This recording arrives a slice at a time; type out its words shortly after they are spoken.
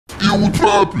what's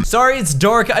happening? Sorry, it's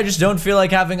dark. I just don't feel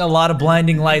like having a lot of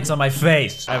blinding lights on my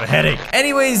face. I have a headache.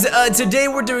 Anyways, today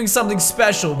we're doing something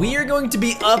special. We are going to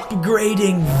be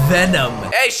upgrading Venom.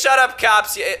 Hey, shut up,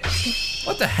 cops.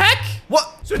 What the heck?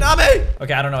 What? Tsunami!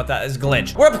 Okay, I don't know what that is.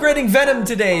 Glitch. We're upgrading Venom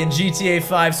today in GTA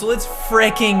 5, so let's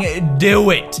freaking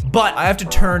do it. But I have to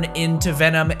turn into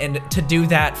Venom, and to do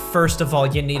that, first of all,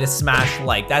 you need a smash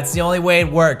like. That's the only way it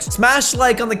works. Smash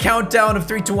like on the countdown of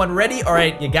 3, 2, 1. Ready? All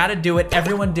right, you gotta do it.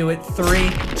 Everyone do it. 3,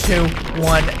 2,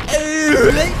 1.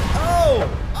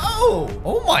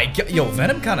 Oh my god. Yo,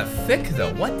 Venom kind of thick,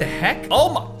 though. What the heck?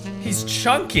 Oh my, he's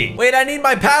chunky. Wait, I need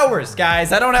my powers,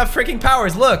 guys. I don't have freaking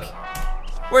powers. Look.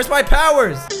 Where's my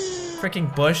powers?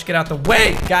 Freaking bush, get out the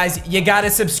way. Guys, you gotta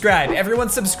subscribe. Everyone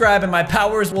subscribe and my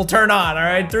powers will turn on, all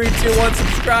right? 3, 2, 1,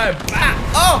 subscribe. Ah!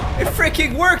 Oh, it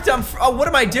freaking worked. Oh, what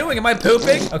am I doing? Am I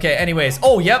pooping? Okay, anyways.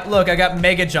 Oh, yep, look, I got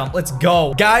mega jump. Let's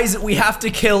go. Guys, we have to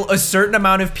kill a certain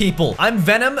amount of people. I'm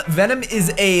Venom. Venom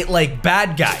is a, like,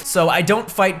 bad guy. So I don't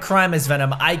fight crime as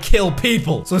Venom. I kill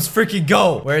people. So let's freaking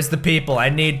go. Where's the people? I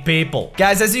need people.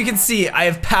 Guys, as you can see, I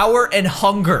have power and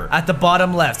hunger at the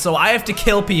bottom left. So I have to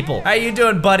kill people. How you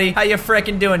doing, buddy? How you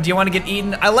freaking doing? Do you want to get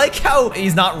eaten? I like how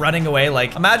he's not running away.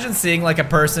 Like, imagine seeing like a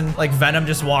person like Venom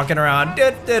just walking around.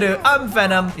 I'm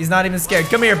Venom. He's not even scared.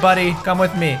 Come here, buddy. Come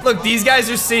with me. Look, these guys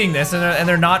are seeing this and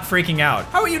they're not freaking out.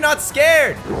 How are you not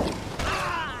scared?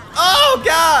 Oh,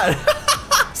 God.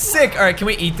 Sick. All right, can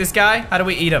we eat this guy? How do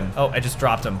we eat him? Oh, I just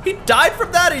dropped him. He died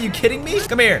from that? Are you kidding me?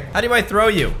 Come here. How do I throw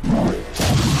you?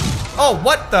 Oh,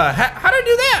 what the heck? How do I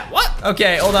do that? What?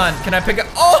 Okay, hold on. Can I pick up?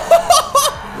 Oh!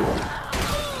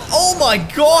 Oh my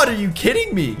god, are you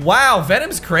kidding me? Wow,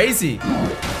 Venom's crazy.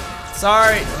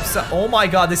 Sorry. Oh my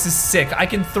god, this is sick. I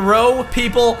can throw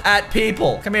people at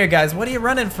people. Come here, guys. What are you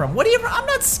running from? I'm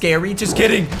not scary. Just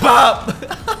kidding. Bop!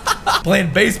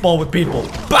 Playing baseball with people.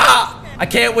 Bop! I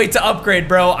can't wait to upgrade,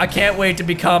 bro. I can't wait to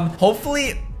become,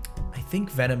 hopefully, I think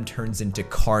Venom turns into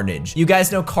Carnage. You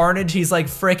guys know Carnage? He's like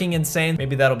freaking insane.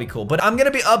 Maybe that'll be cool. But I'm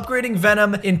gonna be upgrading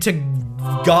Venom into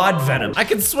God Venom. I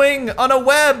can swing on a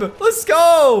web. Let's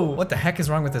go. What the heck is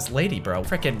wrong with this lady, bro?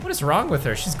 Freaking, what is wrong with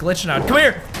her? She's glitching out. Come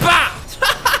here. Bah!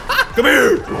 Come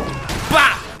here.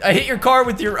 Bah! I hit your car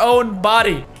with your own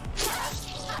body.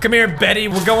 Come here, Betty.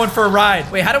 We're going for a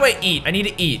ride. Wait, how do I eat? I need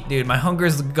to eat. Dude, my hunger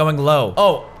is going low.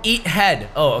 Oh, eat head.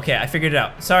 Oh, okay. I figured it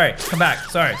out. Sorry. Come back.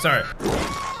 Sorry.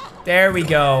 There we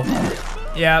go.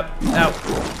 Yep. Now.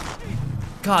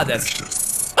 God, that's...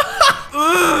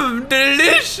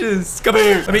 delicious. Come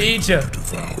here. Let me eat you.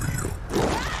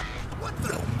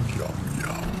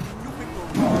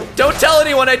 Don't tell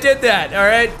anyone I did that, all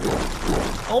right?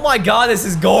 Oh my god, this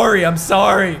is gory. I'm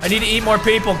sorry. I need to eat more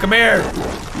people. Come here.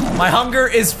 My hunger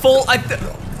is full.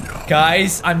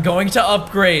 Guys, I'm going to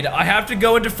upgrade. I have to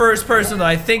go into first person, though.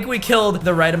 I think we killed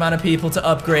the right amount of people to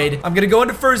upgrade. I'm gonna go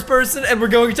into first person, and we're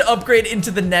going to upgrade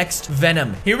into the next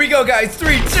Venom. Here we go, guys.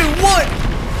 3, 2, 1.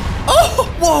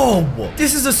 Oh, whoa.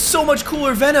 This is a so much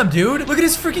cooler Venom, dude. Look at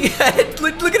his freaking head.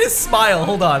 Look at his smile.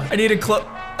 Hold on. I need a close.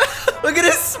 Look at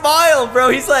his smile, bro.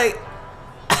 He's like...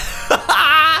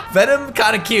 Venom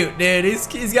kind of cute, dude.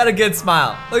 He's got a good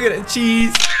smile. Look at it.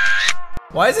 Cheese.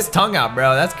 Why is his tongue out,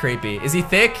 bro? That's creepy. Is he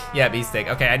thick? Yeah, he's thick.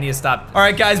 Okay, I need to stop. All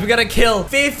right, guys, we gotta kill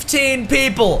 15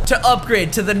 people to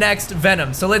upgrade to the next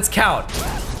Venom. So let's count.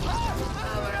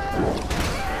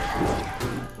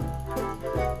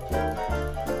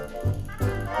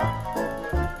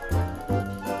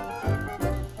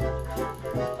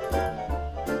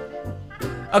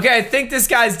 Okay, I think this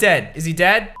guy's dead. Is he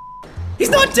dead? He's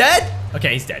not dead.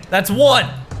 Okay, he's dead. That's 1.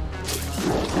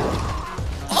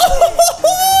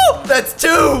 Oh, that's 2.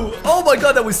 Oh my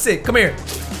god, that was sick. Come here.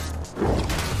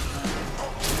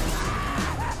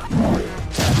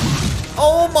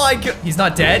 Oh my god. He's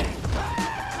not dead?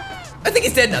 I think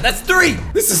he's dead now. That's 3.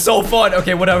 This is so fun.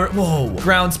 Okay, whatever. Whoa.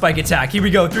 Ground spike attack. Here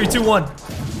we go. 3, 2, 1.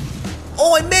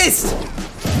 Oh, I missed.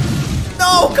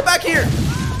 No, come back here.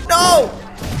 No.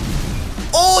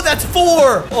 Oh, that's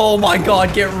 4. Oh my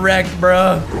god, get wrecked,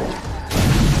 bruh.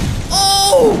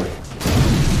 Oh.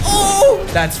 Oh,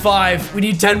 that's 5. We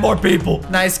need 10 more people.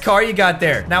 Nice car you got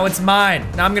there. Now it's mine.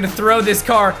 Now I'm gonna throw this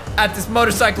car at this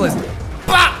motorcyclist.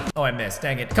 Bah! Oh, I missed.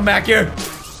 Dang it. Come back here.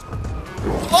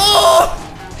 Oh!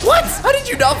 What? How did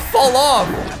you not fall off?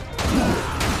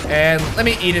 And let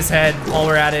me eat his head while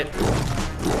we're at it.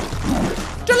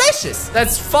 Delicious.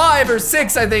 That's 5 or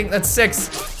 6, I think. That's 6.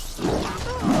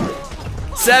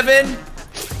 7.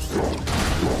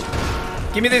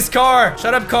 Give me this car.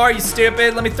 Shut up, car, you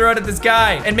stupid. Let me throw it at this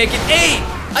guy and make it 8.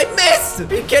 I missed.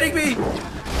 Are you kidding me?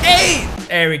 8.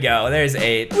 There we go. There's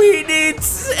 8. We need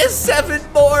 7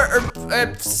 more,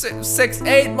 or 6,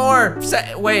 8 more.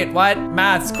 Wait, what?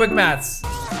 Maths, quick maths.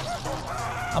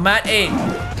 I'm at 8.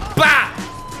 Bah!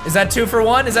 Is that 2 for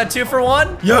 1? Is that 2 for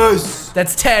 1? Yes.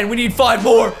 That's 10. We need 5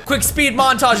 more. Quick speed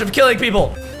montage of killing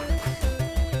people.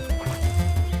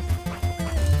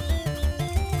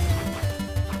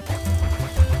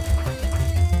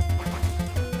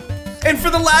 And for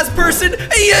the last person,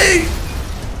 yay!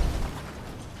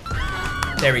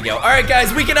 There we go. All right,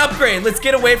 guys, we can upgrade. Let's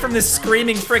get away from this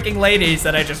screaming freaking ladies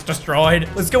that I just destroyed.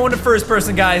 Let's go into first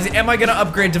person, guys. Am I gonna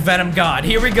upgrade to Venom God?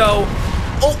 Here we go.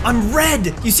 Oh, I'm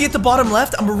red. You see at the bottom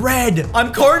left? I'm red.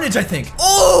 I'm Carnage, I think.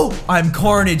 Oh, I'm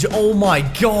Carnage. Oh my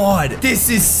God. This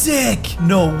is sick.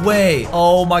 No way.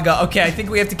 Oh my God. Okay, I think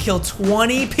we have to kill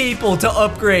 20 people to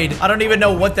upgrade. I don't even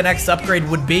know what the next upgrade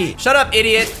would be. Shut up,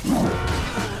 idiot.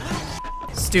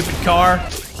 Stupid car.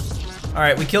 All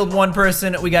right, we killed 1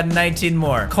 person. We got 19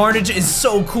 more. Carnage is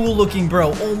so cool looking,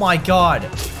 bro. Oh my God.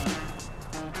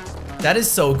 That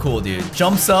is so cool, dude.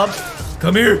 Jumps up.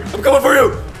 Come here. I'm coming for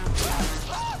you.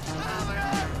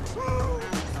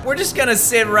 We're just gonna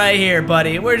sit right here,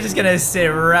 buddy. We're just gonna sit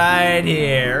right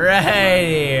here. Right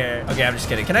here. Okay, I'm just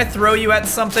kidding. Can I throw you at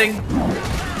something?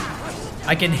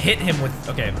 I can hit him with...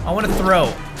 Okay, I want to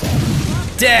throw.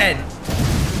 Dead.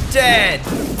 Dead.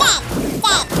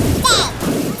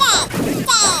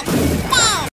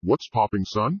 What's popping,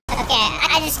 son? Okay,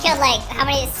 I just killed like, how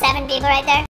many, 7 people right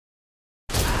there?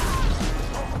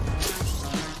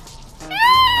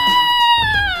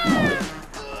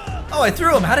 Oh, I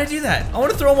threw him. How did I do that? I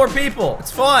want to throw more people.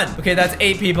 It's fun. Okay, that's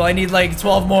 8 people. I need like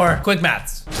 12 more. Quick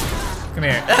maths. Come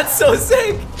here. That's so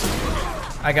sick.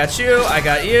 I got you. I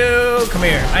got you. Come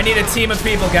here. I need a team of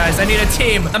people, guys. I need a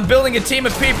team. I'm building a team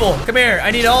of people. Come here.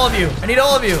 I need all of you. I need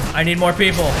all of you. I need more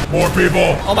people. More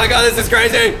people. Oh my God, this is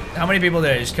crazy. How many people did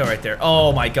I just kill right there?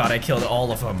 Oh my God, I killed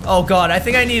all of them. Oh God, I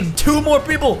think I need 2 more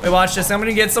people. Wait, watch this. I'm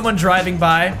gonna get someone driving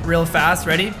by real fast.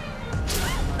 Ready?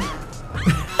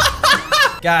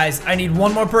 Guys, I need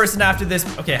 1 more person after this.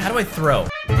 Okay, how do I throw?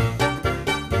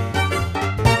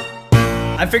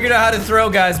 I figured out how to throw,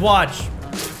 guys. Watch.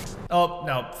 Oh,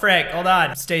 no. Frick, hold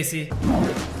on. Stacy.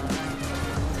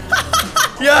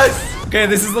 Yes! Okay,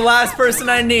 this is the last person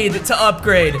I need to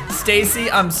upgrade. Stacy,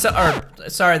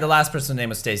 sorry, the last person's name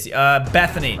was Stacy.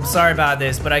 Bethany. I'm sorry about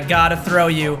this, but I gotta throw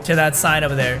you to that sign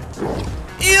over there.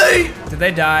 Did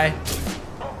they die?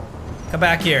 Come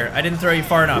back here. I didn't throw you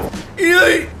far enough.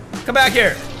 Come back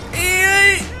here.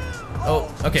 Oh,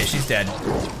 okay, she's dead.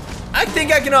 I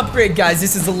think I can upgrade, guys.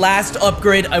 This is the last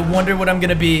upgrade. I wonder what I'm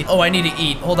gonna be. Oh, I need to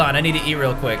eat. Hold on, I need to eat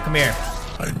real quick. Come here.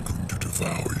 I'm going to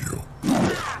devour you.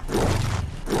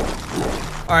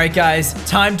 All right, guys,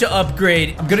 time to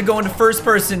upgrade. I'm gonna go into first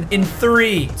person in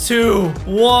 3, 2,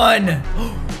 1.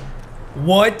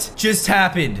 What just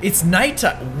happened? It's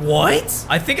nighttime. What?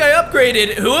 I think I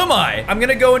upgraded. Who am I? I'm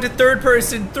gonna go into third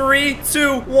person. 3,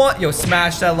 2, 1. Yo,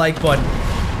 smash that like button.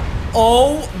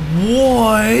 Oh,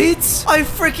 what? I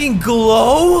freaking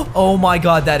glow? Oh my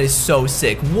God, that is so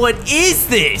sick. What is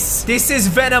this? This is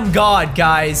Venom God,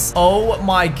 guys. Oh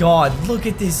my God, look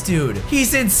at this dude.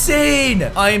 He's insane.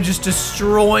 I am just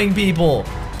destroying people.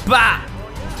 Bah.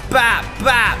 Bap,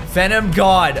 bap. Venom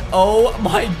God. Oh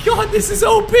my God, this is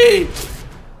OP.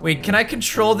 Wait, can I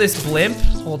control this blimp?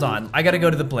 Hold on, I gotta go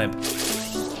to the blimp.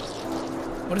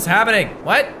 What is happening?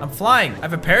 What? I'm flying. I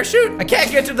have a parachute? I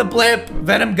can't get to the blimp.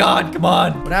 Venom God, come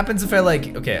on. What happens if I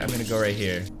like, okay, I'm gonna go right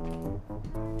here.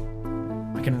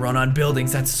 I can run on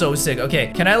buildings, that's so sick.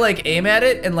 Okay, can I like aim at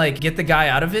it and like get the guy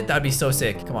out of it? That'd be so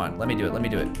sick. Come on, let me do it, let me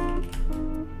do it.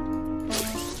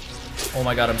 Oh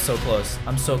my God, I'm so close.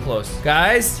 I'm so close.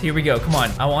 Guys, here we go. Come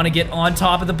on. I want to get on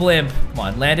top of the blimp. Come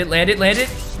on, land it, land it, land it.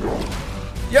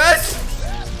 Yes!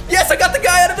 Yes, I got the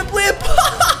guy out of the blimp!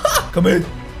 Come in.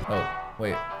 Oh,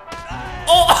 wait.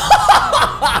 Oh!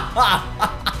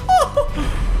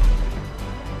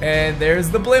 And there's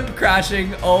the blimp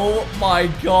crashing. Oh my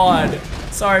God.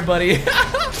 Sorry, buddy.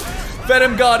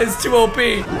 Venom God is too OP.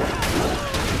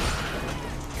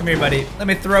 Come here, buddy. Let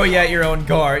me throw you at your own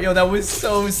car. Yo, that was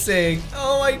so sick.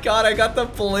 Oh my God, I got the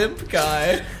blimp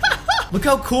guy. Look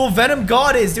how cool Venom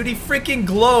God is, dude. He freaking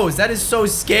glows. That is so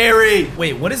scary.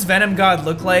 Wait, what does Venom God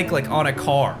look like on a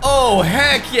car? Oh,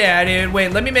 heck yeah, dude.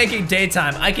 Wait, let me make it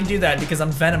daytime. I can do that because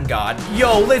I'm Venom God.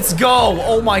 Yo, let's go.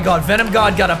 Oh my God, Venom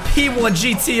God got a P1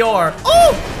 GTR.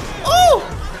 Oh, oh,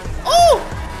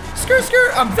 oh. Skirt,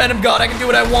 skirt. I'm Venom God. I can do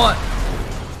what I want.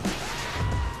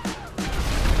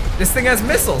 This thing has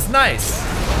missiles. Nice.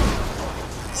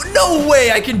 No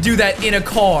way I can do that in a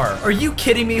car. Are you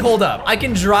kidding me? Hold up. I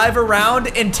can drive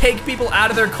around and take people out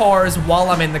of their cars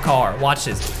while I'm in the car. Watch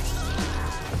this.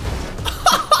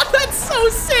 so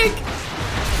sick.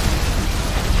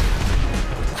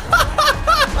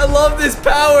 I love this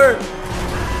power.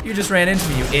 You just ran into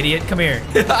me, you idiot. Come here.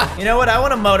 You know what? I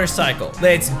want a motorcycle.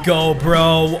 Let's go,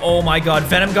 bro. Oh my God.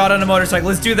 Venom got on a motorcycle.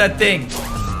 Let's do that thing.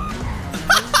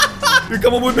 You're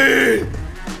coming with me.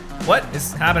 What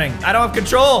is happening? I don't have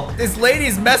control. This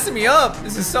lady's messing me up.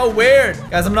 This is so weird.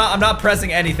 Guys, I'm not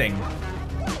pressing anything.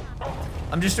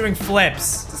 I'm just doing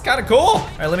flips. This is kind of cool. All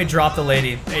right, let me drop the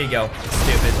lady. There you go.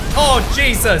 Stupid. Oh,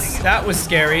 Jesus. That was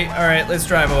scary. All right, let's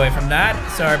drive away from that.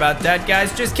 Sorry about that,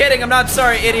 guys. Just kidding. I'm not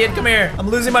sorry, idiot. Come here. I'm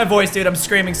losing my voice, dude. I'm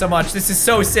screaming so much. This is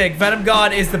so sick. Venom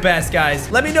God is the best, guys.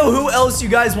 Let me know who else you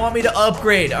guys want me to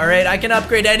upgrade, all right? I can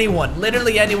upgrade anyone.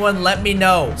 Literally anyone. Let me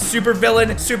know. Super villain,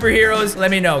 superheroes.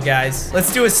 Let me know, guys.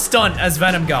 Let's do a stunt as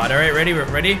Venom God. All right, ready?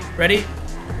 Ready? Ready?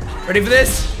 Ready for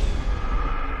this?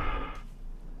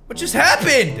 What just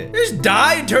happened? Did I just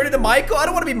die and turn into Michael? I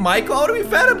don't want to be Michael. I want to be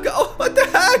Venom. Oh, what the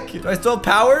heck? Do I still have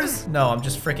powers? No, I'm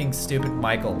just freaking stupid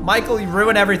Michael. Michael, you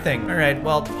ruin everything. All right,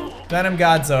 well, Venom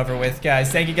God's over with,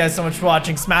 guys. Thank you guys so much for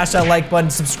watching. Smash that like button,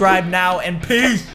 subscribe now, and peace.